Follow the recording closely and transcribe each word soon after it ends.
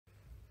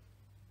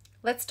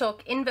Let's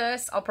talk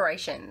inverse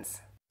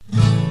operations.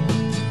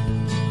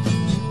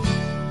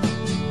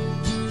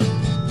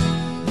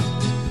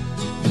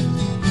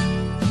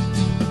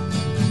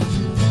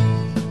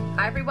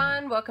 Hi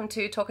everyone, welcome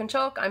to Talk and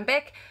Chalk. I'm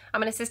Beck.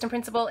 I'm an assistant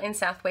principal in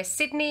Southwest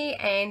Sydney,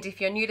 and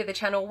if you're new to the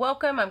channel,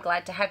 welcome. I'm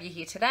glad to have you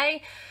here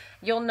today.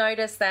 You'll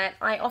notice that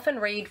I often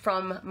read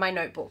from my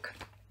notebook,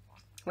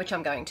 which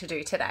I'm going to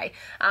do today.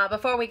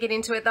 Before we get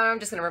into it though, I'm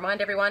just going to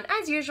remind everyone,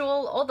 as usual,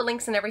 all the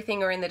links and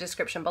everything are in the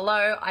description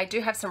below. I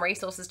do have some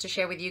resources to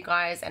share with you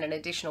guys and an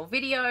additional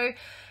video,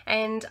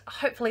 and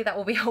hopefully that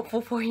will be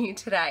helpful for you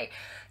today.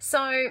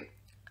 So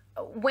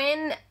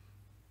when...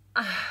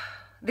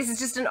 this is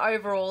just an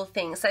overall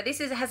thing. So this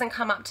hasn't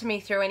come up to me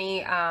through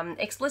any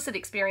explicit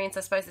experience, I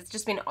suppose. It's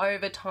just been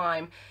over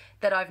time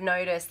that I've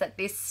noticed that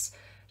this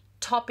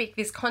topic,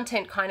 this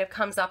content kind of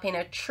comes up in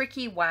a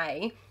tricky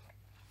way.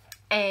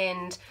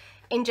 And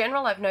in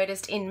general, I've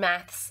noticed in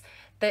maths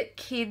that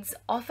kids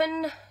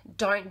often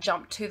don't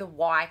jump to the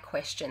why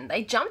question.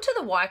 They jump to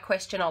the why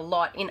question a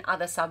lot in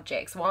other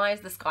subjects. Why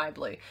is the sky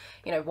blue?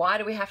 You know, why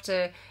do we have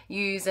to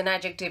use an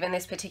adjective in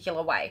this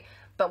particular way?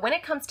 But when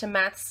it comes to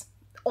maths,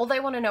 all they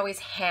want to know is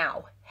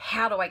how.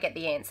 How do I get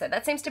the answer?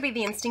 That seems to be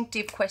the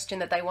instinctive question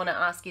that they want to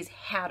ask, is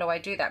how do I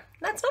do that?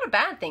 That's not a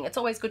bad thing. It's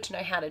always good to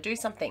know how to do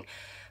something.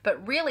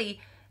 But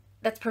really,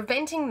 that's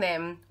preventing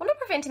them, well, not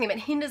preventing them, it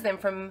hinders them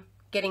from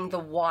getting the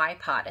why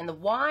part. And the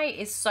why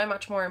is so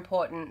much more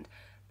important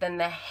than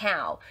the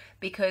how,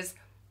 because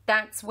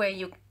that's where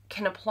you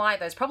can apply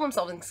those problem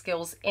solving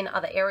skills in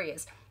other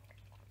areas.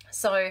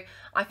 So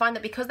I find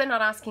that because they're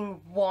not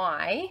asking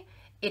why,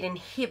 it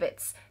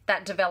inhibits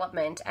that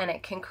development and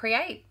it can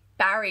create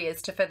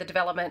barriers to further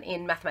development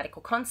in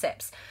mathematical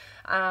concepts.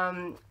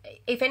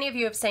 If any of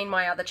you have seen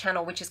my other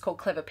channel, which is called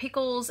Clever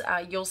Pickles,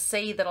 you'll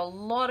see that a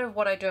lot of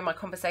what I do in my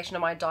conversation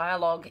and my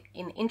dialogue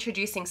in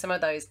introducing some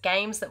of those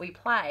games that we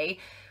play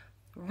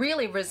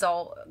really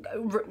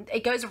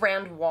it goes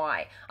around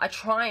why. I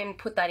try and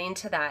put that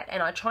into that,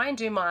 and I try and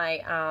do my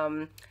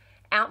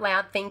out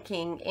loud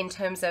thinking in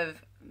terms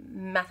of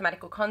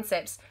mathematical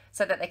concepts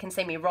so that they can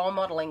see me role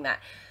modeling that.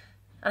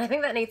 And I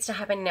think that needs to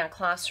happen in our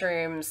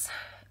classrooms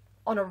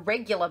on a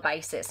regular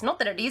basis. Not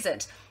that it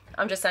isn't.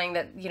 I'm just saying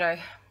that, you know,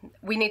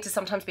 we need to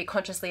sometimes be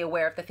consciously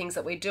aware of the things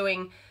that we're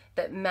doing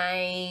that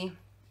may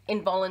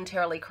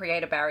involuntarily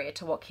create a barrier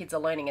to what kids are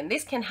learning. And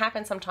this can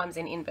happen sometimes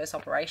in inverse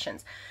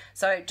operations.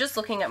 So just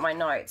looking at my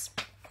notes,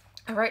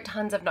 I wrote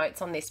tons of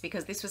notes on this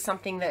because this was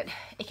something that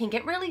it can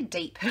get really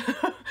deep,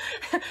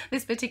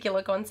 this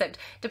particular concept,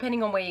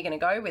 depending on where you're going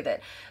to go with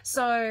it.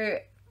 So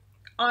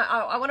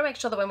I want to make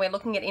sure that when we're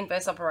looking at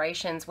inverse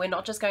operations, we're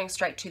not just going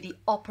straight to the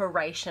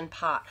operation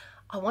part.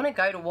 I want to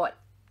go to what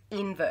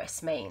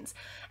inverse means.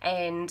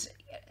 And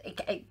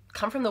it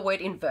comes from the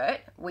word invert,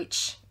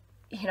 which,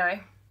 you know,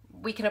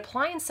 we can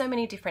apply in so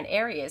many different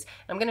areas.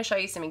 I'm going to show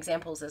you some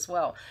examples as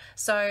well.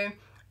 So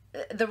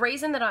the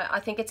reason that I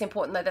think it's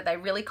important, though, that they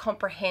really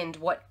comprehend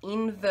what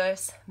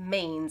inverse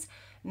means,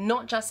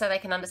 not just so they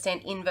can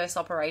understand inverse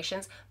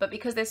operations, but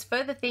because there's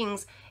further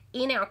things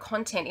in our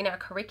content, in our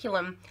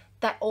curriculum,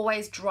 that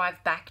always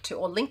drive back to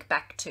or link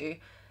back to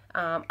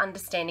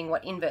understanding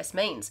what inverse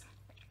means.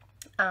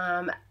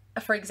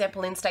 For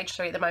example, in stage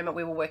 3 at the moment,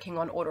 we were working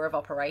on order of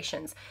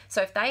operations.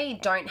 So if they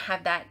don't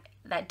have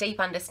that deep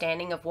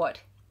understanding of what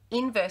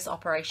inverse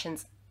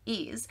operations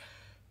is,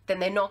 then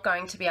they're not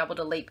going to be able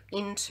to leap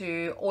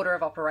into order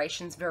of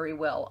operations very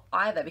well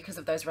either, because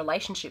of those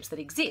relationships that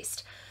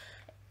exist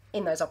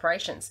in those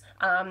operations.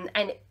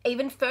 And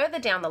even further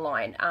down the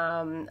line,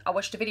 I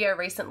watched a video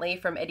recently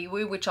from Eddie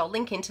Wu, which I'll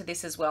link into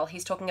this as well.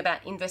 He's talking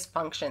about inverse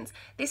functions.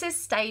 This is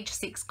stage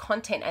 6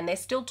 content, and they're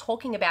still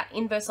talking about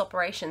inverse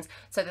operations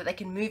so that they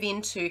can move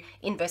into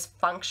inverse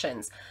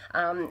functions.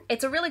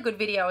 It's a really good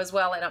video as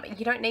well, and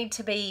you don't need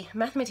to be a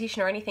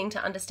mathematician or anything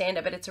to understand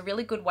it, but it's a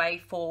really good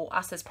way for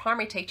us as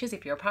primary teachers.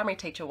 If you're a primary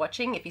teacher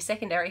watching, if you're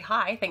secondary,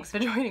 hi, thanks for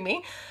joining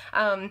me.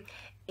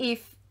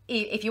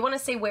 If you want to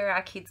see where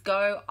our kids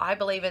go, I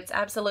believe it's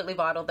absolutely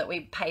vital that we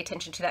pay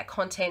attention to that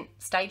content,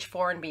 stage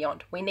 4 and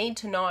beyond. We need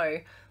to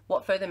know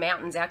what further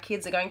mountains our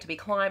kids are going to be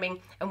climbing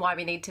and why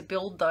we need to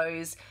build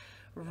those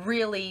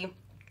really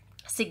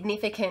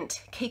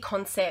significant key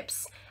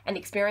concepts and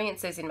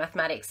experiences in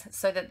mathematics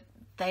so that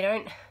they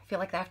don't feel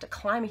like they have to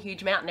climb a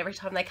huge mountain every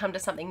time they come to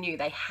something new.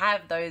 They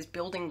have those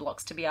building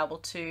blocks to be able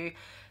to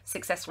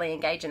successfully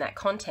engage in that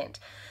content.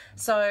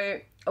 So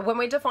when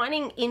we're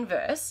defining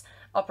inverse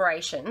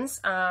operations,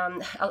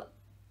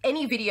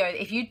 any video,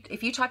 if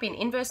you type in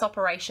inverse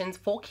operations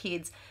for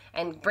kids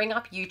and bring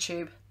up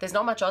YouTube, there's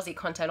not much Aussie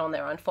content on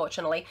there,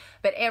 unfortunately,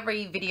 but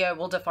every video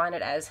will define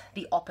it as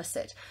the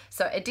opposite.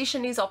 So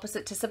addition is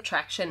opposite to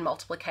subtraction,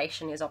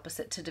 multiplication is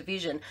opposite to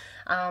division.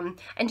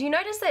 And you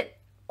notice that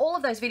all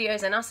of those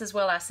videos, and us as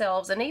well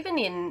ourselves, and even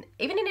in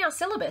our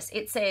syllabus,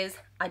 it says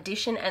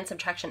addition and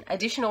subtraction.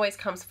 Addition always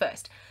comes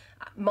first.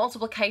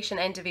 Multiplication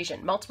and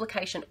division.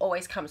 Multiplication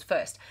always comes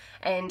first.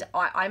 And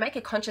I make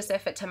a conscious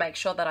effort to make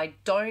sure that I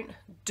don't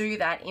do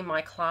that in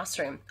my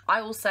classroom.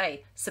 I will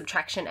say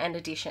subtraction and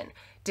addition,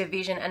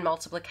 division and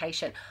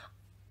multiplication.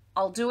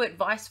 I'll do it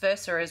vice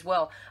versa as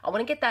well. I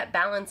want to get that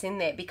balance in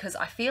there because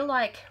I feel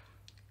like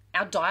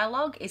our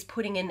dialogue is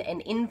putting in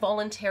an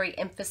involuntary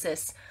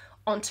emphasis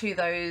onto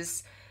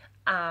those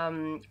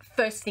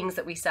first things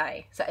that we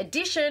say. So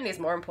addition is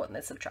more important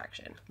than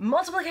subtraction.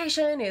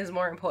 Multiplication is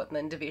more important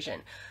than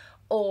division.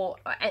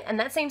 And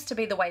that seems to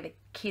be the way that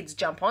kids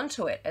jump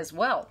onto it as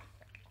well.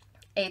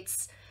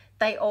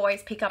 They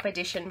always pick up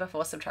addition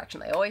before subtraction.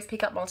 They always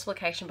pick up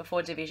multiplication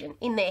before division.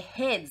 In their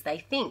heads, they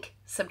think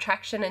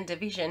subtraction and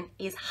division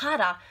is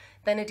harder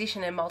than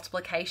addition and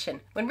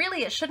multiplication, when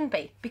really it shouldn't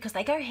be, because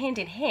they go hand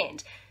in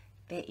hand.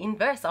 They're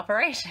inverse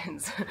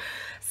operations.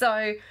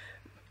 So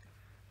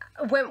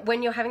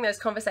when you're having those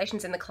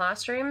conversations in the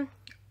classroom,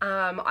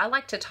 I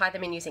like to tie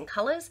them in using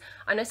colors.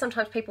 I know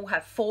sometimes people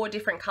have 4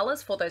 different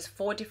colors for those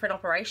 4 different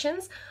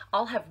operations.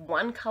 I'll have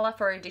 1 color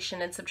for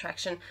addition and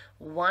subtraction,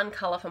 1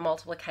 color for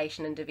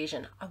multiplication and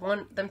division. I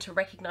want them to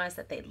recognize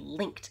that they're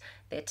linked,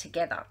 they're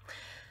together.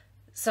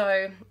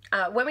 So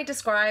when we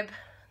describe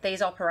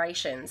these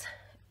operations,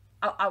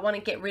 I want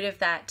to get rid of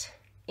that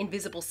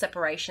invisible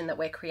separation that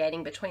we're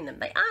creating between them.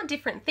 They are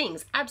different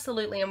things,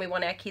 absolutely, and we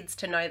want our kids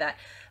to know that.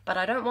 But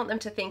I don't want them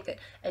to think that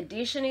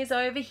addition is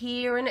over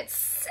here and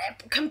it's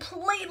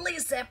completely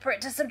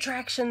separate to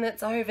subtraction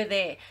that's over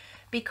there,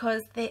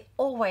 because they're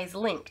always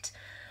linked.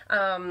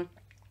 I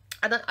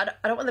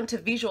don't want them to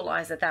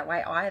visualize it that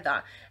way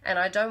either, and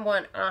I don't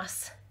want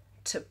us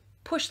to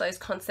push those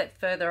concepts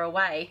further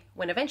away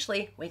when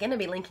eventually we're going to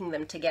be linking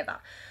them together.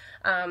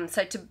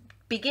 So to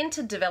begin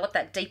to develop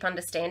that deep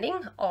understanding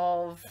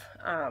of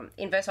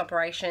inverse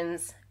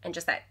operations and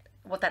just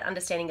what that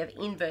understanding of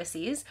inverse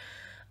is,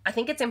 I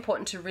think it's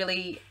important to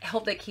really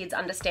help the kids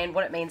understand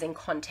what it means in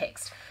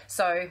context.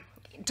 So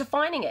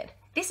defining it,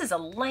 this is a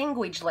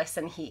language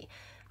lesson here.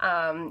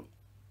 I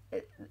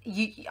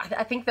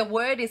think the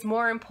word is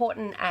more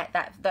important at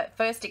that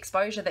first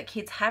exposure that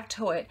kids have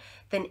to it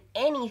than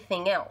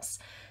anything else.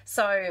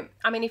 So,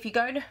 I mean,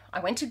 I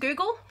went to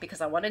Google because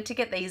I wanted to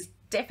get these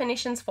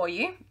definitions for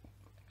you.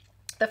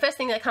 The first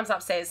thing that comes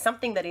up says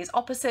something that is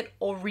opposite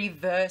or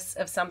reverse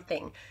of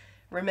something.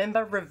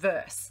 Remember,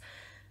 reverse.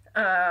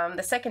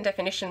 The second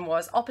definition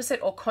was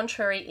opposite or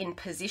contrary in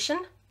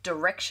position,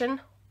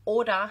 direction,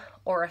 order,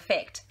 or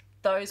effect.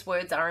 Those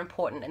words are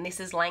important, and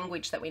this is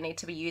language that we need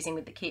to be using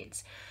with the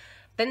kids.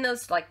 Then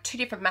there's like 2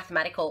 different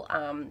mathematical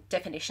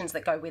definitions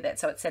that go with it.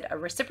 So it said a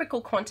reciprocal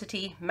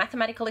quantity,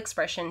 mathematical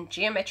expression,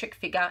 geometric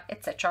figure,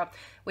 etc.,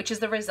 which is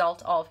the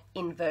result of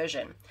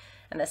inversion.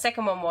 And the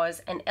second one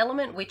was an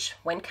element which,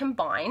 when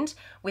combined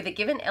with a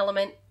given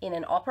element in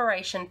an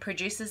operation,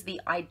 produces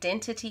the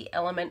identity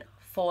element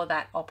for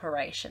that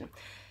operation.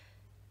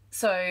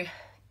 So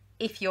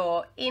if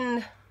you're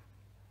in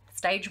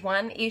stage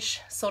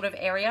 1-ish sort of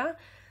area,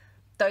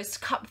 those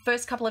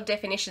first couple of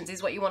definitions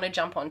is what you want to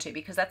jump onto,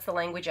 because that's the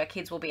language our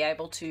kids will be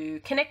able to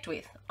connect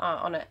with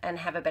on it and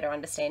have a better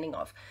understanding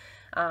of.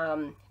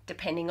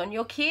 Depending on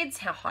your kids,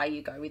 how high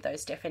you go with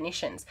those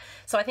definitions.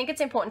 So I think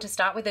it's important to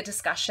start with a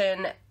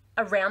discussion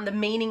around the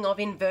meaning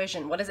of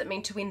inversion. What does it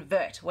mean to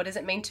invert? What does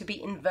it mean to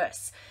be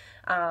inverse?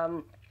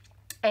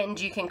 And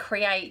you can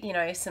create,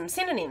 some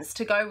synonyms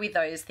to go with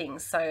those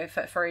things. So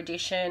for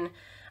addition,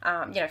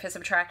 for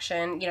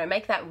subtraction,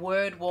 make that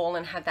word wall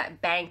and have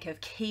that bank of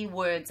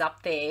keywords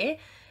up there.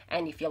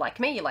 And if you're like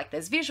me,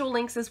 there's visual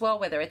links as well,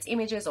 whether it's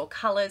images or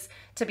colors,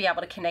 to be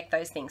able to connect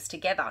those things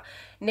together.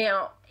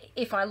 Now,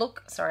 if I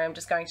look, sorry, I'm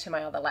just going to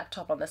my other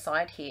laptop on the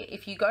side here.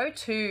 If you go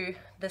to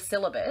the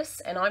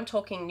syllabus, and I'm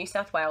talking New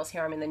South Wales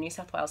here, I'm in the New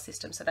South Wales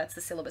system, so that's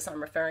the syllabus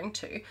I'm referring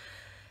to.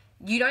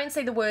 You don't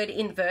see the word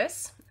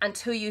inverse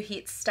until you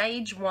hit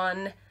stage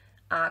 1,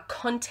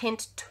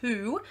 content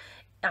 2,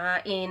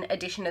 in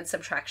addition and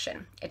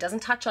subtraction. It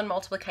doesn't touch on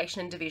multiplication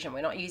and division.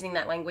 We're not using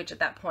that language at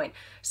that point.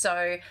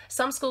 So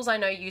some schools I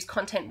know use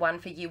content 1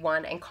 for year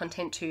 1 and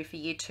content 2 for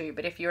year 2.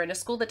 But if you're in a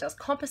school that does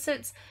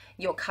composites,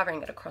 you're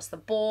covering it across the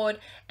board.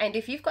 And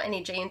if you've got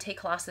any G&T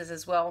classes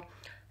as well,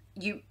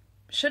 you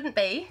shouldn't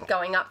be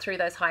going up through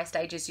those high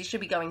stages. You should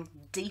be going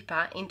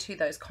deeper into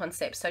those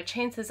concepts. So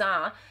chances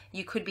are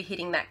you could be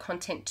hitting that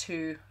content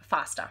 2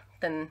 faster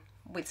than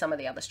with some of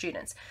the other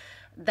students.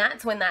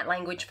 That's when that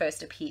language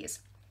first appears.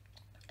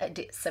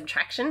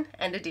 Subtraction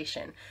and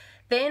addition.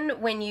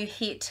 Then when you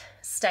hit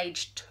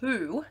stage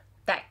 2,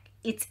 that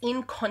it's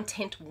in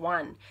content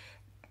 1.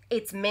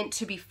 It's meant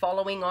to be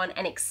following on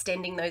and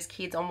extending those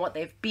kids on what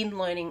they've been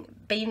learning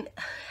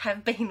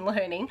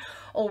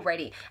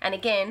already. And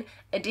again,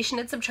 addition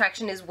and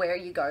subtraction is where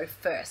you go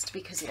first,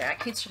 because our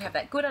kids should have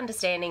that good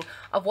understanding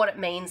of what it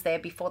means there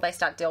before they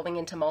start delving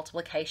into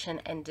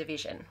multiplication and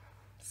division.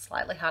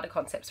 Slightly harder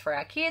concepts for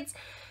our kids,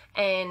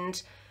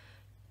 and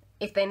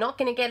if they're not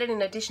going to get it in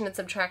addition and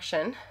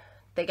subtraction,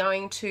 they're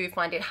going to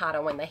find it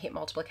harder when they hit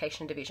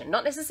multiplication and division.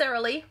 Not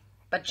necessarily,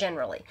 but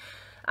generally.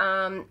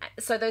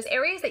 So those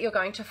areas that you're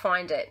going to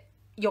find it,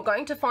 you're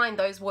going to find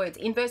those words,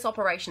 inverse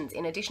operations,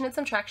 in addition and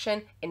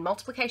subtraction, in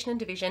multiplication and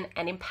division,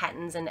 and in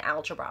patterns and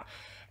algebra.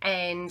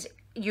 And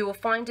you will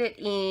find it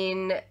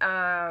in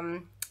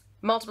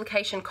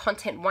multiplication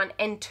content 1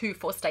 and 2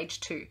 for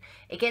stage 2.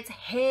 It gets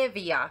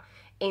heavier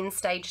in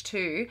stage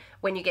 2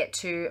 when you get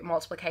to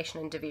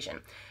multiplication and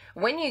division.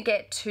 When you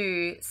get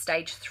to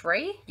stage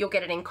 3, you'll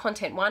get it in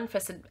content 1 for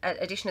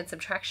addition and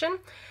subtraction,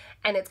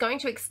 and it's going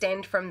to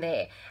extend from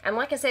there. And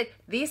like I said,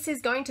 this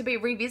is going to be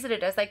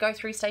revisited as they go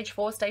through stage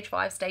 4, stage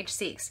 5, stage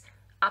 6,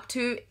 up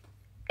to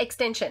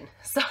extension.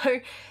 So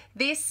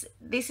this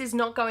is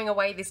not going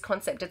away, this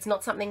concept. It's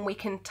not something we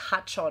can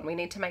touch on. We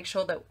need to make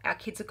sure that our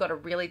kids have got a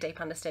really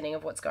deep understanding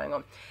of what's going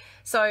on.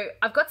 So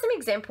I've got some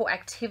example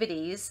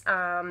activities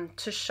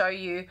to show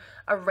you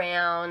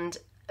around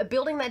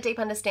building that deep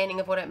understanding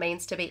of what it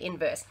means to be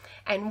inverse.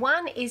 And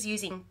one is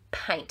using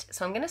paint.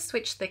 So I'm going to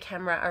switch the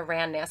camera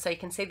around now so you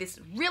can see this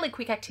really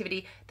quick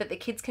activity that the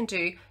kids can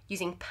do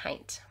using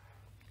paint.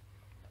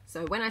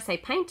 So when I say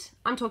paint,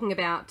 I'm talking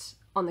about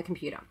on the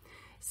computer.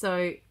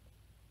 So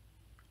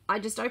I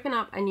just open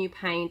up a new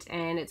paint,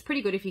 and it's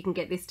pretty good if you can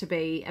get this to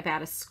be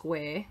about a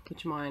square,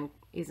 which mine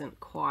isn't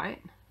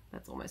quite.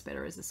 That's almost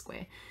better as a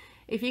square.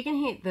 If you can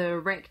hit the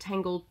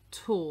rectangle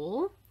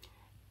tool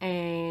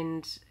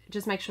and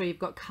just make sure you've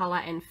got color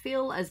and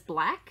fill as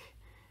black,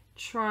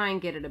 try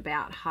and get it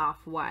about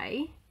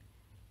halfway.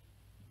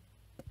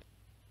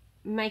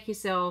 Make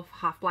yourself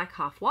half black,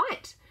 half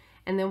white.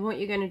 And then what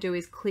you're going to do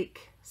is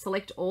click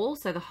select all.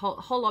 So the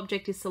whole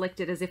object is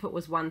selected as if it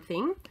was one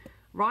thing.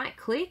 Right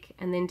click,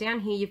 and then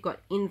down here you've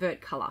got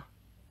invert color.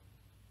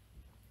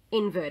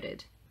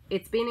 Inverted.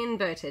 It's been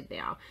inverted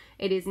now.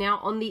 It is now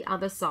on the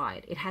other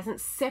side. It hasn't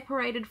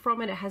separated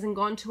from it. It hasn't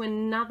gone to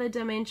another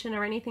dimension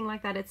or anything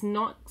like that. It's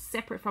not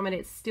separate from it.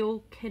 It's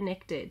still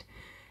connected.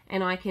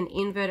 And I can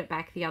invert it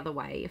back the other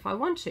way if I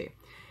want to.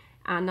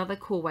 Another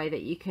cool way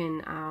that you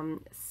can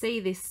see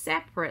this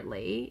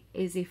separately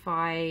is if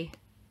I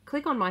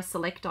click on my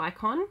select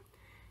icon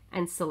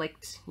and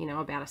select, you know,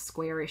 about a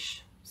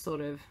squarish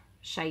sort of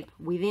shape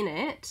within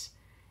it.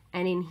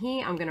 And in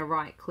here, I'm going to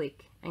right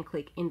click and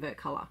click invert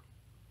color.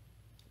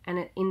 And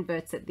it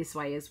inverts it this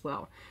way as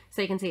well.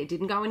 So you can see it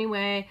didn't go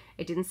anywhere,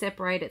 it didn't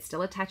separate, it's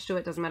still attached to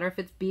it, doesn't matter if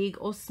it's big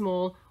or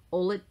small,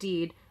 all it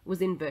did was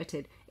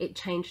inverted. It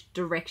changed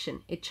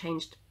direction, it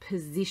changed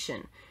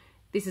position.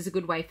 This is a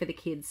good way for the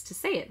kids to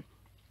see it.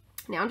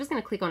 Now I'm just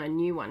going to click on a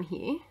new one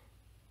here.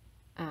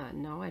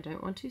 No, I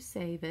don't want to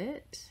save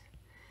it.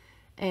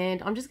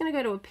 And I'm just going to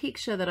go to a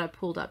picture that I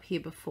pulled up here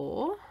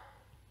before.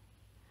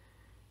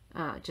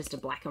 Just a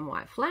black and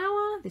white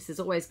flower. This is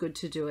always good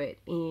to do it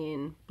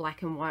in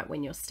black and white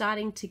when you're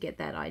starting to get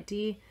that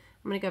idea.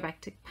 I'm going to go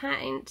back to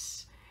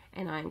paint,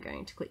 and I'm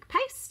going to click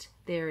paste.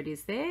 There it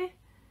is there.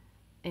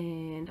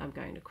 And I'm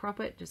going to crop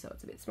it just so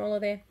it's a bit smaller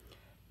there.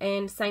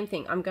 And same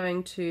thing, I'm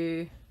going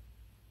to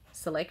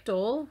select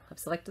all. I've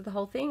selected the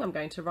whole thing. I'm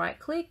going to right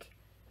click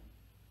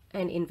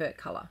and invert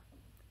color.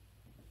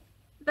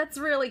 That's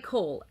really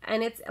cool.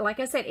 And it's, like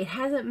I said, it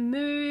hasn't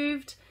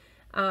moved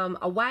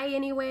away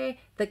anywhere.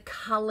 The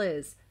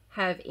colors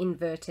have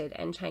inverted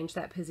and changed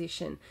that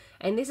position.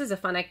 And this is a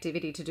fun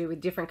activity to do with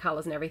different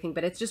colors and everything,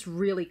 but it's just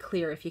really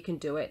clear if you can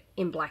do it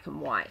in black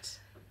and white.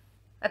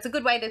 That's a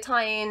good way to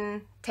tie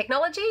in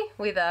technology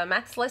with a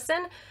maths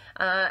lesson.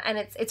 And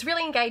it's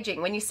really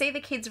engaging. When you see the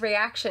kids'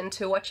 reaction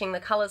to watching the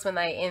colors when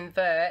they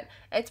invert,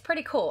 it's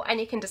pretty cool. And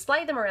you can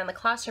display them around the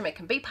classroom. It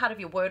can be part of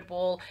your word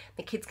wall.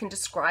 The kids can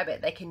describe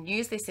it. They can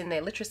use this in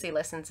their literacy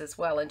lessons as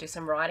well and do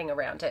some writing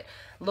around it,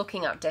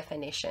 looking up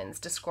definitions,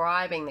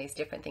 describing these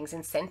different things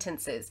in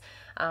sentences,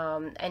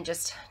 and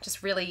just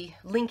really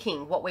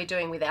linking what we're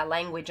doing with our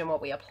language and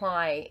what we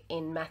apply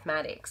in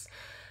mathematics.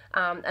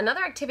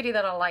 Another activity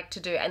that I like to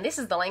do, and this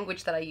is the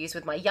language that I use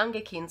with my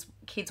younger kids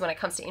when it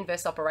comes to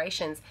inverse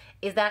operations,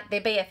 is that they're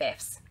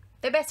BFFs.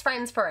 They're best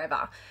friends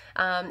forever.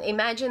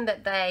 Imagine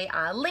that they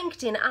are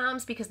linked in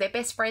arms because they're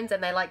best friends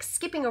and they like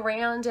skipping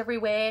around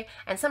everywhere,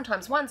 and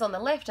sometimes one's on the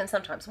left and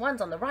sometimes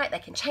one's on the right. They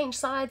can change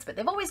sides, but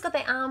they've always got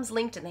their arms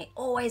linked and they're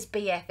always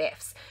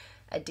BFFs.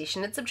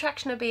 Addition and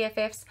subtraction are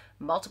BFFs,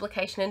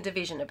 multiplication and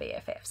division are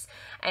BFFs.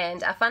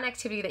 And a fun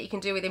activity that you can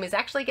do with them is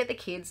actually get the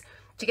kids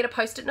to get a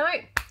post-it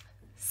note,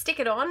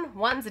 stick it on,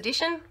 one's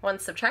addition,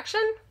 one's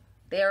subtraction,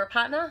 they're a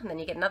partner, and then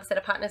you get another set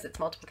of partners, it's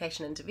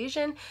multiplication and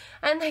division,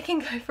 and they can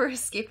go for a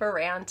skip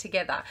around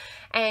together.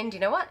 And you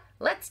know what?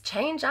 Let's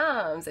change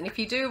arms. And if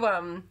you do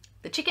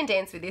the chicken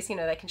dance with this, you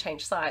know, they can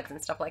change sides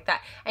and stuff like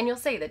that. And you'll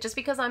see that just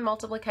because I'm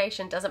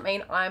multiplication doesn't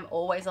mean I'm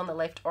always on the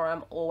left or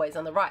I'm always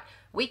on the right.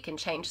 We can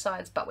change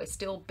sides, but we're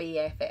still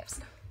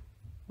BFFs.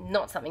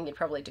 Not something you'd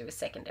probably do with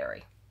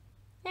secondary.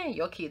 Yeah,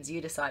 your kids,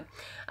 you decide.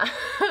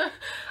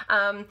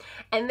 And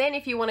then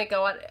if you want to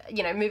go out,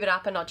 you know, move it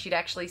up a notch, you'd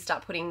actually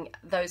start putting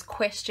those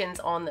questions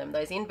on them,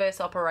 those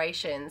inverse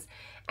operations,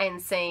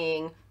 and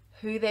seeing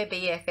who their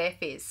BFF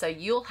is. So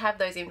you'll have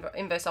those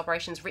inverse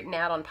operations written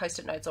out on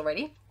post-it notes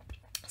already.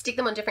 Stick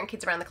them on different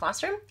kids around the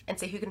classroom and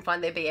see who can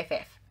find their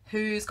BFF.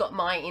 Who's got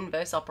my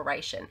inverse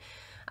operation?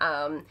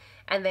 And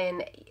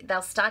then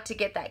they'll start to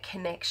get that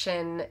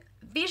connection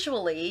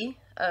visually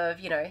of,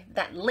 you know,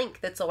 that link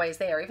that's always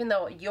there. Even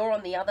though you're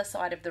on the other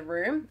side of the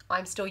room,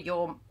 I'm still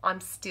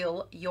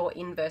your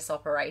inverse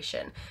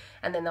operation.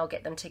 And then they'll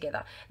get them together.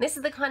 And this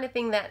is the kind of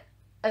thing that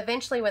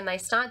eventually when they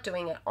start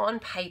doing it on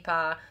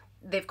paper,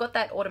 they've got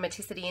that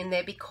automaticity in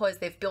there because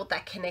they've built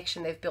that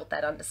connection, they've built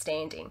that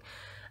understanding.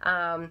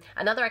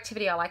 Another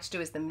activity I like to do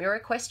is the mirror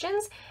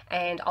questions,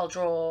 and I'll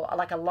draw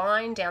like a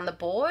line down the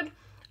board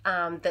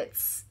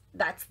that's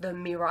the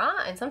mirror,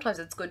 and sometimes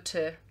it's good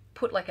to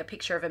put like a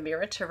picture of a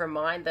mirror to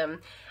remind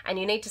them, and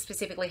you need to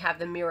specifically have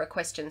the mirror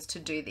questions to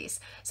do this.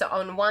 So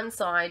on one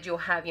side you'll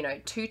have, you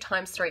know, 2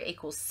 times 3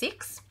 equals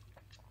 6,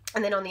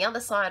 and then on the other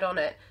side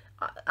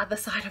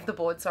of the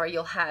board, sorry,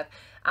 you'll have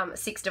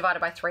 6 divided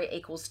by 3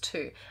 equals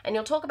 2. And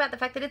you'll talk about the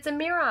fact that it's a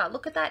mirror.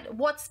 Look at that.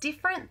 What's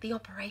different? The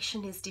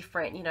operation is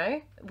different, you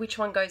know, which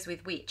one goes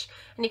with which.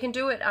 And you can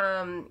do it,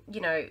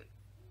 you know,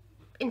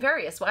 in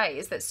various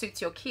ways that suits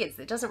your kids.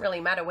 It doesn't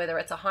really matter whether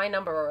it's a high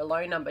number or a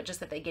low number,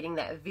 just that they're getting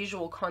that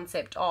visual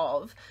concept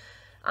of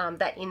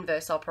that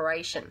inverse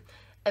operation.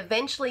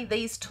 Eventually,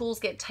 these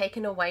tools get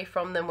taken away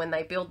from them when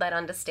they build that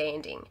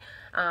understanding.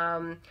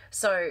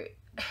 So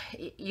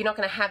you're not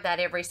going to have that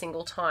every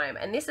single time.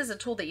 And this is a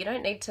tool that you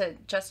don't need to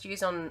just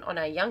use on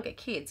our younger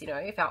kids. You know,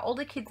 if our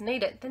older kids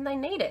need it, then they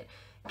need it.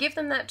 Give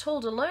them that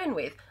tool to learn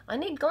with. I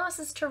need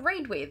glasses to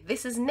read with.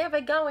 This is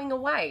never going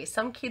away.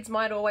 Some kids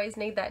might always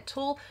need that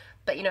tool,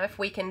 but you know, if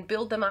we can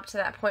build them up to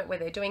that point where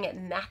they're doing it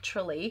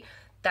naturally,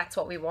 that's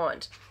what we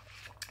want.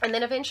 And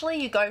then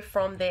eventually you go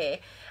from there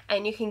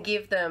and you can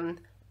give them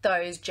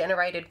those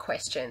generated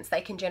questions. They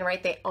can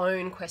generate their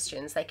own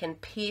questions. They can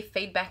peer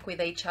feedback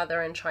with each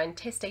other and try and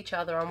test each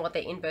other on what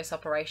their inverse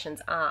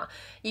operations are.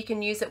 You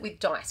can use it with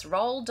dice.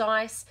 Roll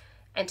dice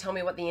and tell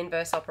me what the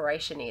inverse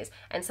operation is.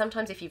 And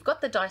sometimes if you've got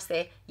the dice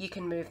there, you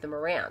can move them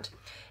around.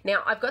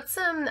 Now, I've got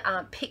some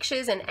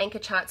pictures and anchor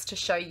charts to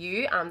show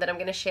you that I'm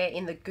going to share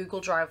in the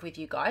Google Drive with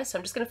you guys. So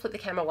I'm just going to flip the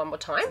camera one more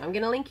time. I'm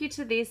going to link you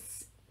to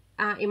this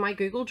in my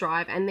Google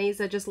Drive, and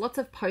these are just lots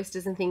of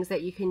posters and things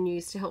that you can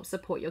use to help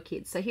support your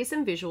kids. So here's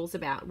some visuals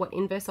about what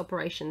inverse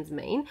operations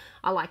mean.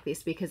 I like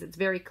this because it's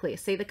very clear.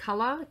 See the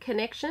color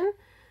connection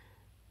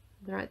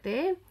right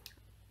there?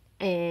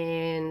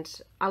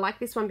 And I like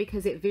this one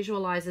because it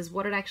visualizes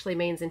what it actually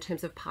means in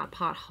terms of part,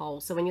 part,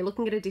 whole. So when you're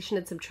looking at addition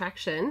and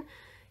subtraction,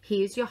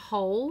 here's your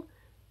whole,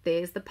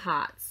 there's the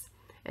parts.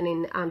 And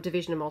in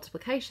division and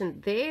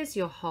multiplication, there's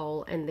your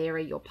whole and there are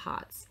your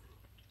parts.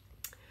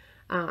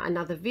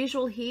 Another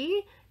visual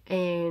here,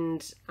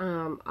 and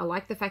I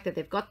like the fact that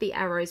they've got the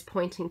arrows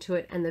pointing to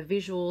it and the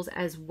visuals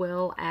as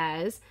well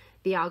as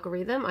the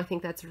algorithm. I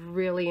think that's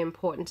really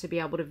important to be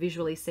able to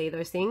visually see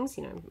those things.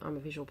 You know, I'm a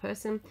visual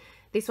person.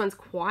 This one's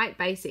quite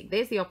basic.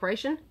 There's the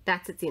operation,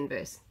 that's its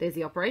inverse. There's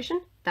the operation,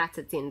 that's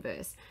its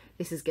inverse.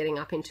 This is getting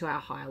up into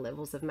our higher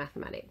levels of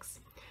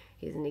mathematics.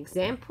 Here's an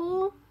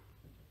example.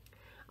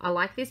 I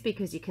like this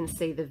because you can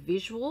see the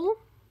visual.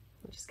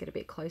 I'll just get a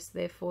bit closer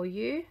there for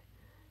you.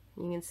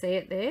 You can see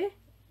it there.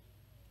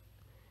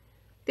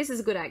 This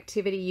is a good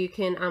activity. You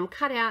can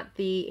cut out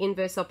the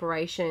inverse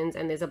operations,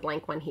 and there's a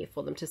blank one here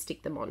for them to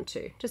stick them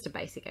onto. Just a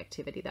basic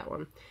activity, that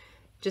one.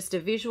 Just a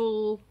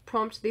visual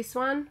prompt, this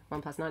one.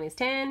 1 plus 9 is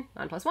 10.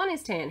 9 plus 1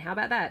 is 10. How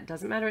about that?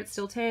 Doesn't matter, it's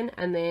still 10.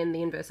 And then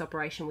the inverse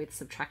operation with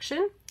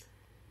subtraction.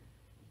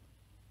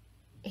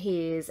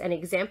 Here's an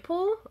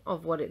example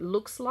of what it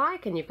looks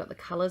like, and you've got the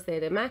colors there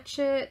to match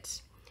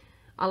it.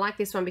 I like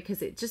this one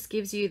because it just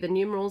gives you the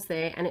numerals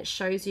there, and it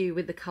shows you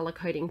with the color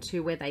coding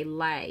too where they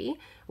lay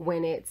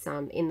when it's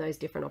in those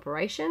different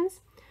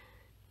operations.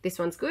 This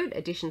one's good.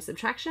 Addition,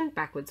 subtraction,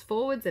 backwards,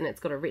 forwards, and it's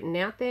got it written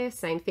out there.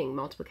 Same thing,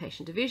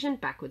 multiplication, division,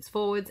 backwards,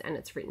 forwards, and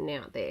it's written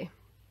out there.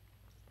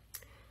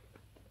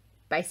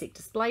 Basic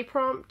display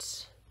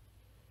prompt.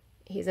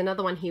 Here's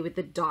another one here with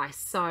the dice.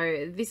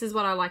 So this is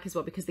what I like as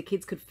well, because the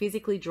kids could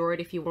physically draw it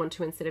if you want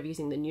to, instead of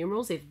using the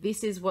numerals. If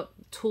this is what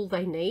tool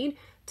they need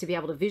to be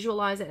able to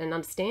visualize it and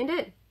understand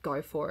it,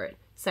 go for it.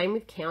 Same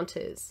with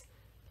counters.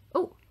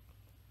 Oh,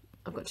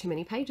 I've got too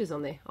many pages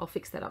on there. I'll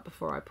fix that up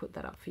before I put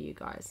that up for you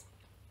guys.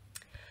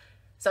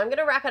 So I'm going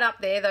to wrap it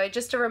up there though.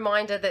 Just a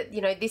reminder that,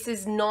 you know, this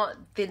is not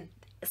the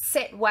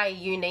set way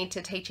you need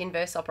to teach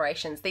inverse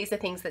operations. These are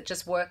things that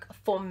just work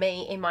for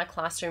me in my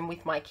classroom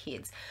with my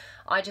kids.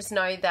 I just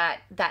know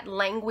that that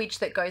language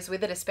that goes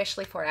with it,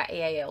 especially for our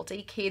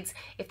EALD kids,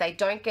 if they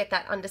don't get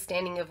that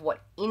understanding of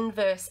what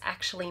inverse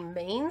actually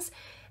means,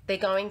 they're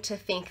going to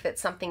think that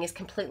something is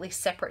completely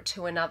separate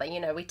to another.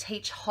 You know, we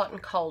teach hot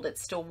and cold.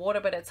 It's still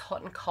water, but it's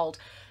hot and cold.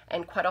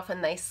 And quite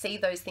often they see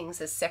those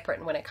things as separate.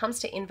 And when it comes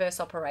to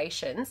inverse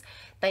operations,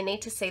 they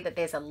need to see that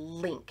there's a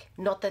link,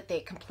 not that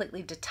they're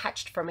completely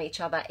detached from each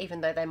other,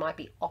 even though they might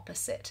be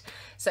opposite.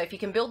 So if you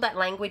can build that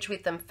language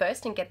with them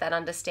first and get that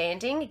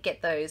understanding,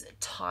 get those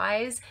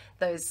ties,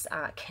 those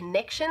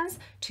connections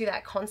to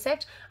that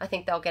concept, I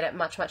think they'll get it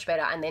much, much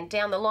better. And then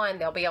down the line,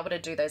 they'll be able to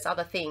do those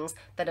other things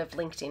that have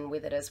linked in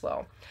with it as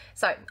well.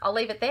 So I'll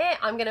leave it there.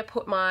 I'm going to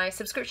put my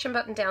subscription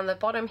button down the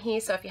bottom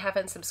here. So if you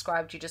haven't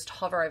subscribed, you just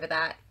hover over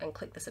that and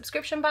click the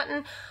subscription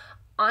button.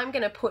 I'm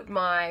going to put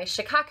my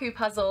Shikaku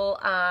puzzle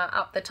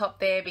up the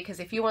top there, because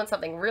if you want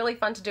something really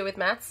fun to do with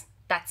maths,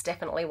 that's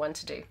definitely one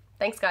to do.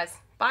 Thanks guys.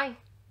 Bye.